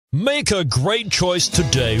Make a great choice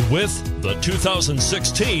today with the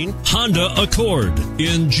 2016 Honda Accord.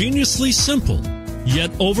 Ingeniously simple,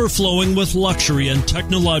 yet overflowing with luxury and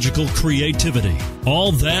technological creativity.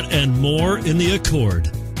 All that and more in the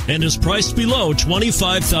Accord, and is priced below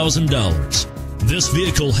 $25,000. This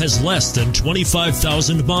vehicle has less than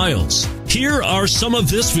 25,000 miles. Here are some of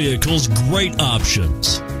this vehicle's great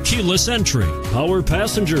options: keyless entry, power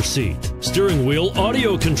passenger seat, steering wheel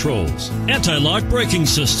audio controls, anti-lock braking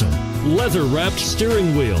system, leather-wrapped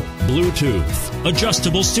steering wheel, Bluetooth,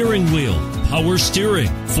 adjustable steering wheel, power steering,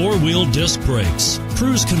 four-wheel disc brakes,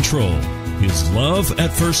 cruise control. Is love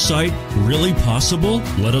at first sight really possible?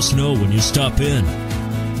 Let us know when you stop in.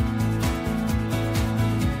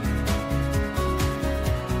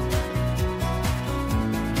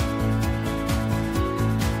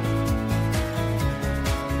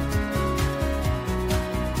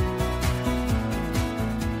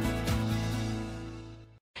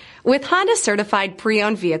 With Honda certified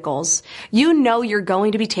pre-owned vehicles, you know you're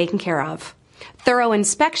going to be taken care of. Thorough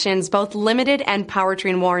inspections, both limited and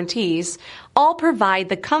powertrain warranties, all provide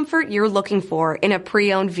the comfort you're looking for in a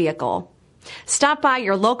pre-owned vehicle. Stop by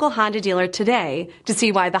your local Honda dealer today to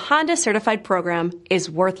see why the Honda certified program is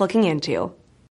worth looking into.